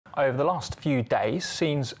Over the last few days,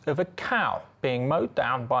 scenes of a cow being mowed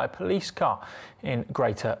down by a police car in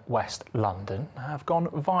Greater West London have gone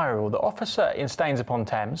viral. The officer in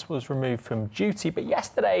Staines-upon-Thames was removed from duty, but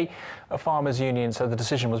yesterday a farmers' union said the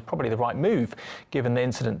decision was probably the right move, given the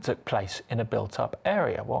incident took place in a built-up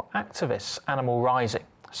area. Well, activists Animal Rising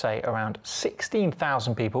say around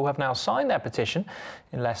 16,000 people have now signed their petition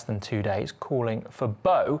in less than 2 days, calling for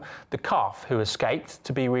Beau, the calf who escaped,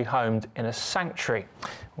 to be rehomed in a sanctuary.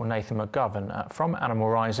 Well, Nathan McGovern from Animal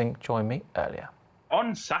Rising joined me earlier.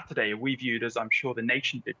 On Saturday, we viewed, as I'm sure the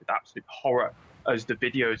nation did with absolute horror, as the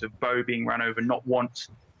videos of Beau being run over not once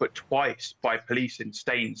but twice by police in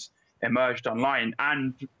Staines emerged online.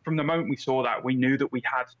 And from the moment we saw that, we knew that we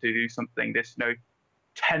had to do something. This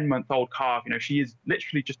 10-month-old calf, she is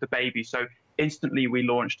literally just a baby. So instantly we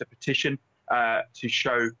launched a petition to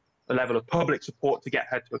show the level of public support to get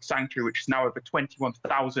her to a sanctuary, which is now over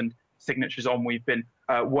 21,000 signatures on. We've been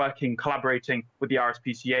collaborating with the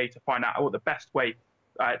RSPCA to find out what the best way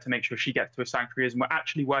to make sure she gets to a sanctuary is. And we're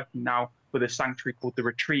actually working now with a sanctuary called The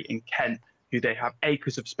Retreat in Kent, who they have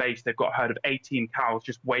acres of space. They've got a herd of 18 cows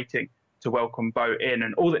just waiting to welcome Beau in.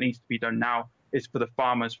 And all that needs to be done now is for the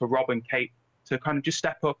farmers, for Rob and Kate, to kind of just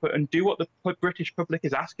step up and do what the British public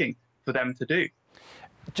is asking for them to do.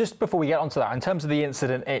 Just before we get onto that, in terms of the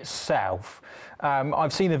incident itself,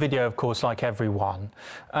 I've seen the video, of course, like everyone.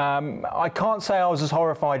 I can't say I was as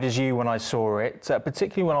horrified as you when I saw it,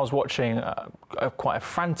 particularly when I was watching quite a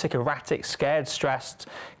frantic, erratic, scared, stressed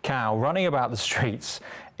cow running about the streets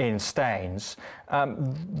in Staines.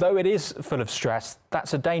 Though it is full of stress,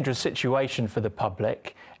 that's a dangerous situation for the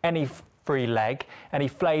public. Any free leg, any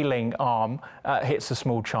flailing arm hits a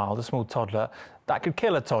small child, a small toddler, that could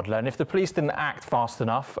kill a toddler. And if the police didn't act fast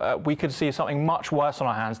enough, we could see something much worse on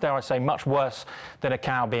our hands, dare I say much worse than a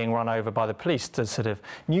cow being run over by the police to sort of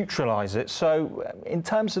neutralise it. So in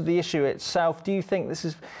terms of the issue itself, do you think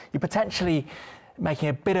you're potentially making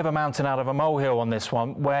a bit of a mountain out of a molehill on this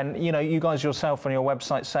one, when you guys yourself on your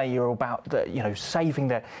website say you're about saving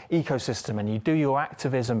the ecosystem and you do your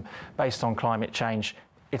activism based on climate change?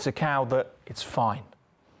 It's a cow that it's fine.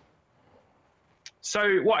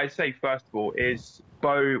 So what I'd say first of all is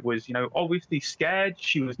Beau was, obviously scared.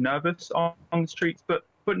 She was nervous on the streets, but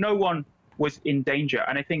no one was in danger.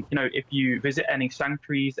 And I think, if you visit any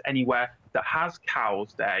sanctuaries anywhere that has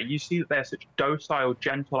cows there, you see that they're such docile,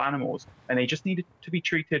 gentle animals, and they just needed to be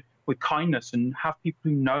treated with kindness and have people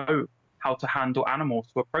who know how to handle animals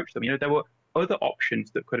to approach them. There were other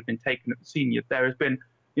options that could have been taken at the scene. There has been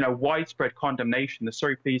widespread condemnation. The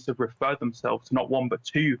Surrey police have referred themselves to not one but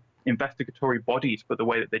two investigatory bodies for the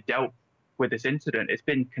way that they dealt with this incident. It's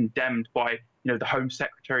been condemned by, the Home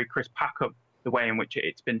Secretary Chris Packham, the way in which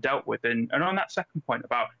it's been dealt with. And on that second point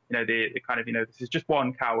about, the kind of, this is just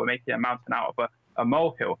one cow, we're making a mountain out of a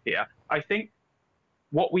molehill here. I think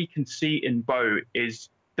what we can see in Beau is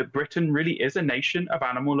that Britain really is a nation of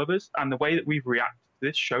animal lovers, and the way that we've reacted to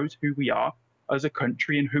this shows who we are as a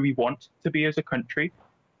country and who we want to be as a country.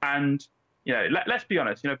 And, let's be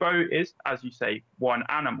honest, Beau is, as you say, one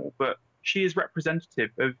animal, but she is representative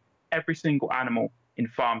of every single animal in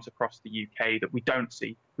farms across the UK that we don't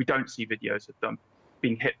see. We don't see videos of them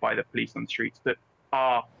being hit by the police on the streets that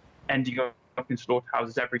are ending up in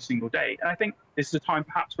slaughterhouses every single day. And I think this is a time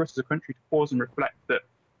perhaps for us as a country to pause and reflect that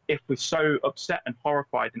if we're so upset and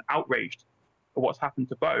horrified and outraged at what's happened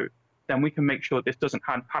to Beau, then we can make sure that this doesn't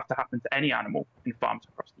have to happen to any animal in farms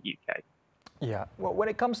across the UK. Yeah, well, when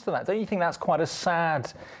it comes to that, don't you think that's quite a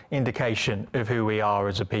sad indication of who we are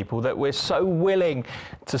as a people, that we're so willing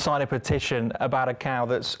to sign a petition about a cow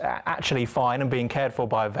that's actually fine and being cared for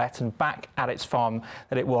by a vet and back at its farm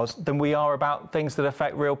that it was, than we are about things that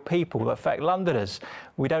affect real people, that affect Londoners?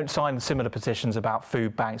 We don't sign similar petitions about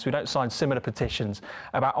food banks. We don't sign similar petitions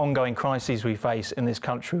about ongoing crises we face in this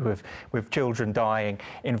country with children dying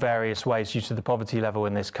in various ways due to the poverty level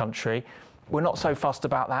in this country. We're not so fussed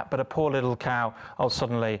about that, but a poor little cow,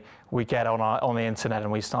 suddenly we get on the internet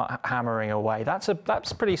and we start hammering away.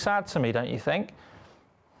 That's pretty sad to me, don't you think?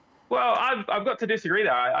 Well, I've got to disagree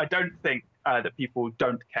there. I don't think that people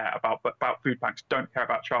don't care about food banks, don't care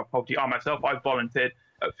about child poverty. I myself, I've volunteered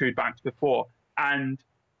at food banks before. And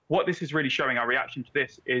what this is really showing, our reaction to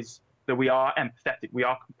this, is that we are empathetic, we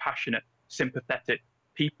are compassionate, sympathetic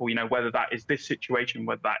people, whether that is this situation,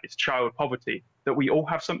 whether that is child poverty, that we all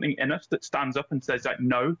have something in us that stands up and says,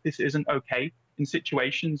 no, this isn't okay. In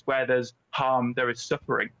situations where there's harm, there is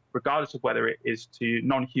suffering, regardless of whether it is to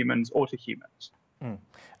non-humans or to humans.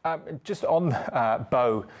 Just on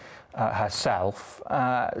Beau herself,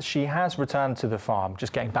 she has returned to the farm,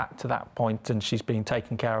 just getting back to that point, and she's being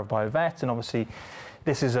taken care of by a vet, and obviously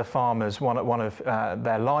this is a farmer's one of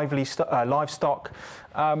their livestock.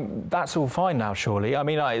 That's all fine now, surely. I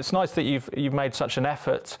mean, it's nice that you've made such an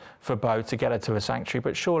effort for Beau to get her to a sanctuary,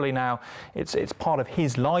 but surely now it's part of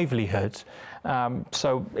his livelihood.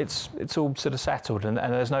 So it's all sort of settled, and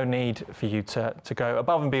there's no need for you to go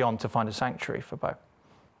above and beyond to find a sanctuary for Beau.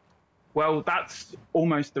 Well, that's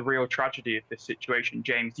almost the real tragedy of this situation,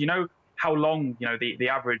 James. You know how long, the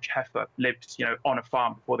average heifer lives, on a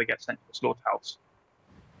farm before they get sent to a slaughterhouse?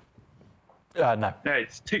 No. No,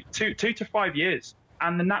 it's two to 5 years.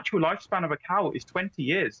 And the natural lifespan of a cow is 20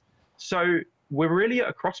 years. So we're really at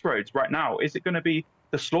a crossroads right now. Is it going to be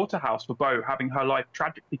the slaughterhouse for Beau having her life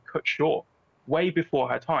tragically cut short way before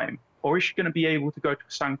her time? Or is she going to be able to go to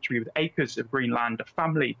a sanctuary with acres of green land, a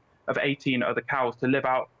family of 18 other cows to live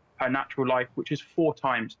out her natural life, which is 4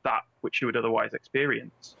 times that which she would otherwise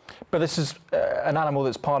experience? But this is an animal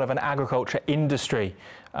that's part of an agriculture industry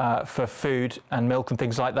for food and milk and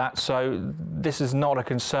things like that. So this is not a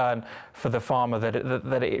concern for the farmer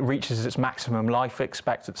that it reaches its maximum life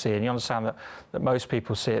expectancy. And you understand that most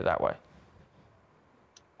people see it that way.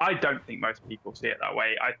 I don't think most people see it that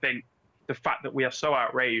way. I think the fact that we are so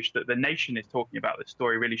outraged that the nation is talking about this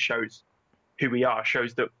story really shows who we are,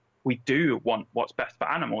 shows that we do want what's best for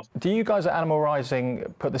animals. Do you guys at Animal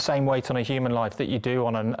Rising put the same weight on a human life that you do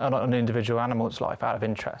on an individual animal's life, out of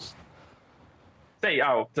interest?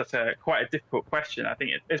 That's quite a difficult question. I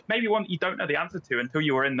think it's maybe one that you don't know the answer to until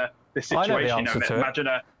you were in the situation. I know the answer to imagine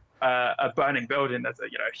a burning building. There's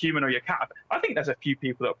a human or your cat. I think there's a few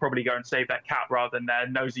people that will probably go and save their cat rather than their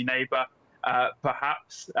nosy neighbour,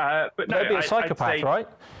 perhaps. But no, that'd be a psychopath, right?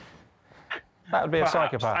 That would be a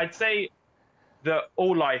psychopath. I'd say that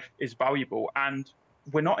all life is valuable, and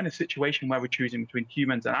we're not in a situation where we're choosing between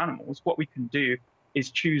humans and animals. What we can do is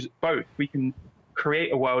choose both. We can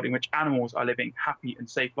create a world in which animals are living happy and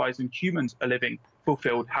safe lives and humans are living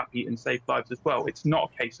fulfilled, happy and safe lives as well. It's not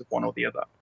a case of one or the other.